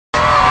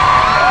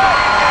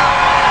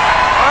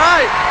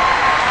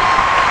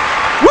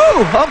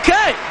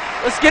Okay,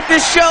 let's get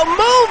this show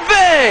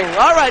moving.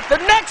 All right, the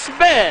next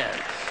band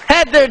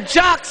had their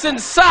jocks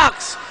and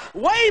socks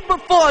way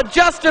before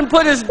Justin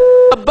put his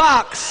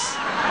box.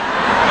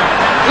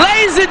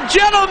 Ladies and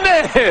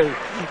gentlemen,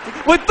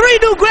 with 3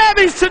 new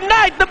Grammys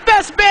tonight, the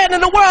best band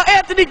in the world,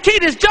 Anthony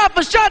Kiedis, John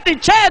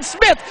Frusciante, Chad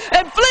Smith,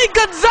 and Flea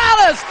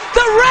Gonzalez,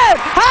 the Red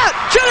Hot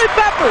Chili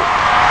Peppers.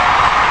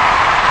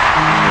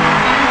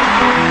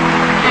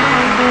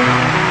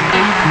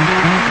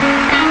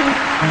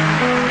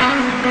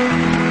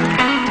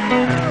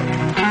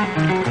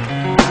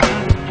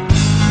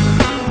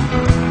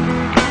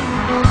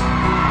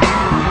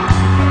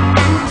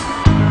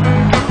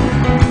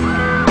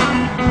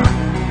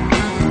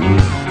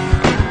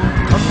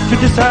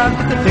 Decide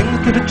that the things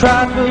that I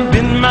tried will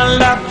in my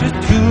life just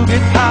to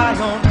get high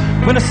on.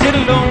 When I sit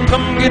alone,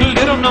 come get a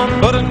little known,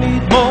 but I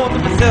need more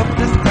than myself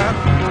this time.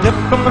 Step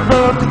from the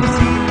road to the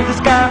sea to the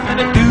sky,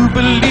 and I do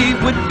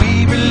believe what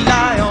we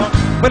rely on.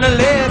 When I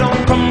lay it on,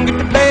 come get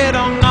to play it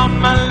on, all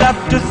my life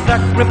to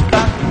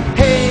sacrifice.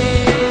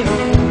 Hey,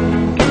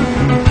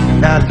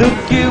 now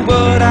look at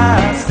what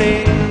I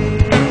say.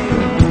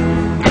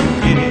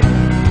 Yeah.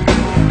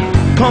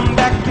 Come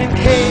back and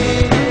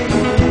hey,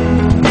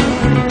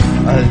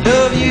 I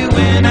love you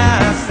when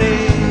I say,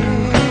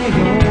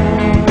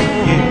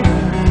 yeah.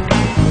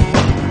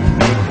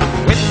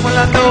 When will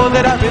I know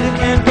that I really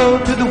can't go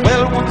to the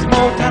well once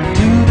more? Time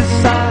to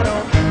decide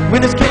on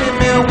when it's killing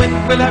me. When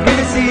will I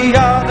really see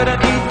all that I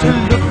need to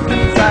look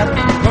inside?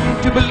 Come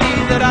to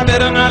believe that I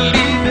better not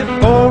leave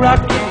before I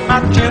get my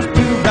chance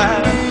to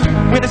ride.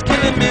 When it's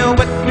killing me,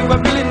 what do I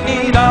really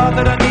need? All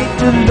that I need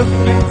to look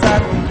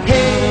inside.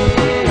 Hey,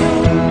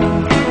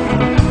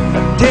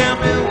 tell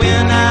me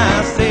when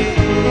I say,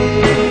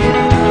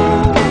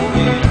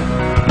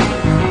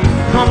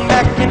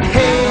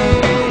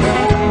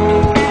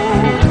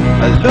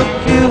 look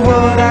at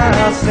what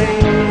I say.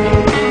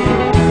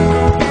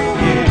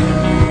 Yeah.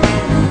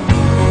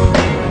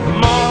 The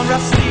more I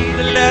see,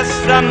 the less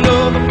I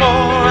know, the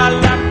more I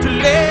like to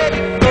let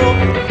it go.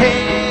 Hey,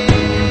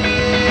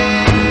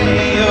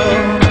 oh,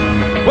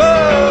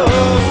 whoa,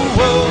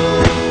 whoa.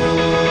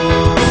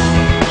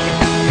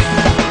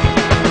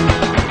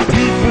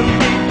 People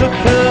need the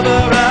cover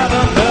of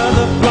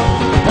another book,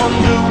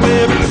 wonder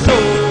where it's so.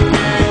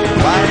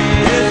 Why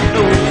is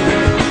no?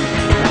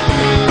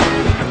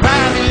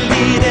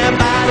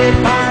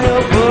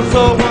 Fire was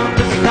so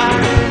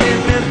understanding in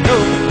this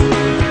door.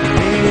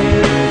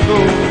 Let's go.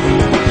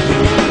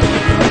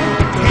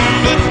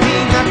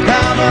 Between the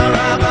cover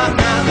of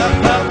another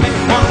puppet,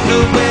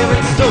 wonder where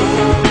it's so.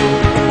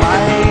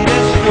 White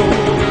as snow.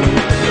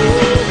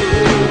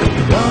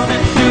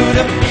 Running through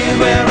the field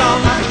where all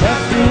my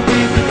trust will be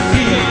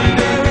concealed.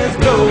 There is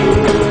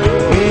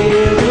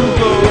nowhere to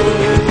go.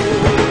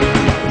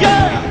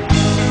 Yeah!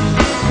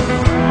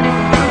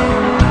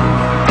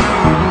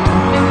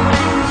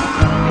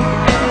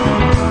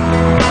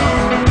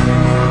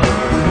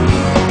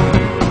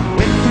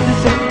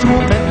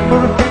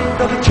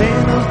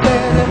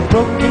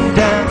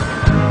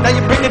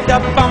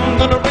 I'm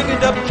gonna bring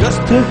it up just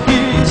to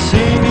hear you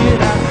sing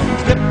it out.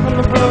 Step from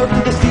the road to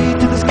the sea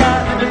to the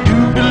sky, and I do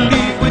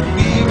believe what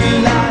we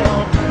rely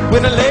on.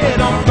 When I lay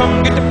it on,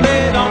 come get to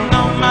play it on,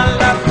 all my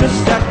life to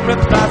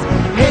sacrifice.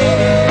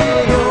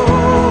 Hey,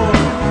 oh,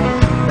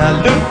 now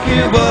look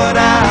at what I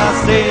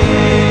say.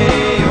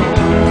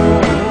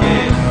 Oh,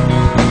 yeah.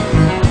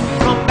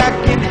 Come back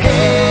and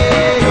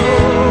hey,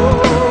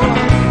 oh,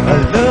 I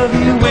love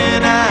you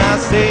when I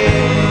say.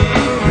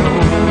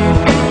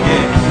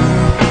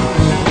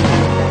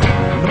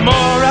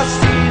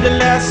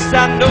 I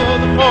know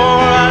the more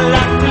I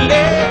like to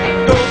let it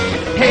go.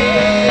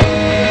 Hey,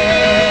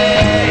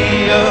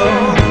 oh,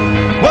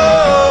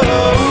 whoa,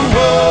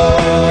 whoa.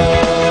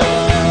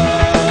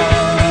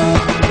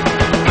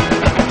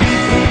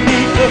 People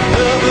need the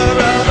cover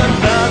of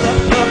another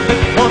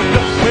puppet,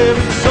 wonder where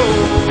it's so.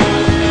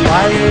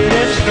 White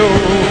as snow.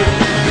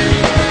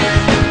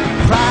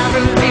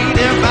 Privately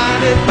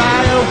divided by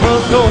a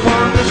world so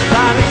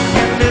understanding,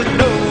 and there's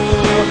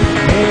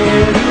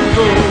nowhere to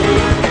go.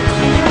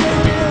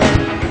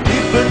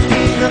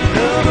 The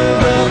cover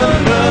of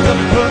another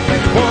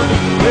perfect one,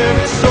 where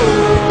it's so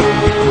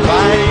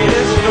white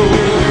as snow.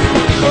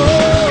 Oh,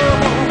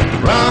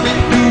 running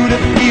through the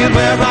field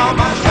where all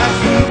my tracks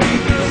will be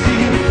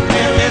concealed,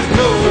 and there's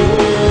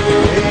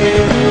nowhere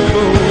to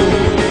go.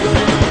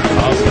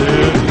 I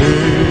said,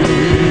 hey,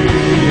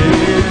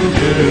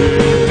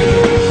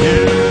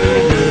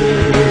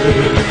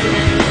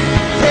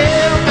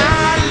 tell my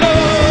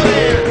Lord,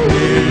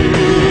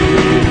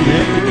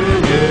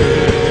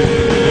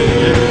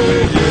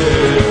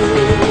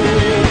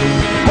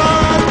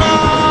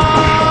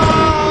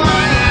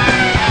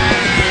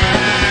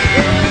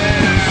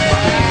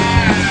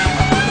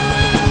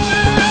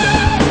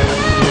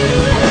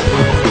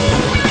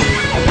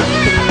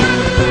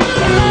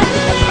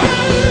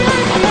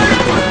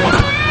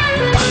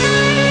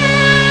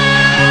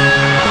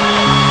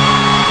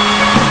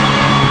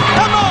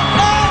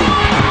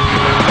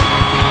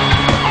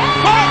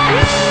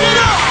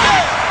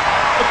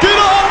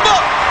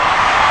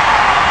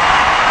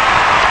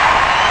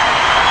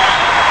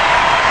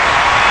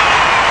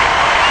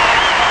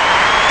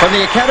 From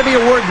the Academy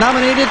Award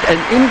nominated An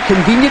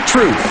Inconvenient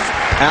Truth,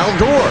 Al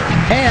Gore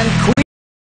and Queen.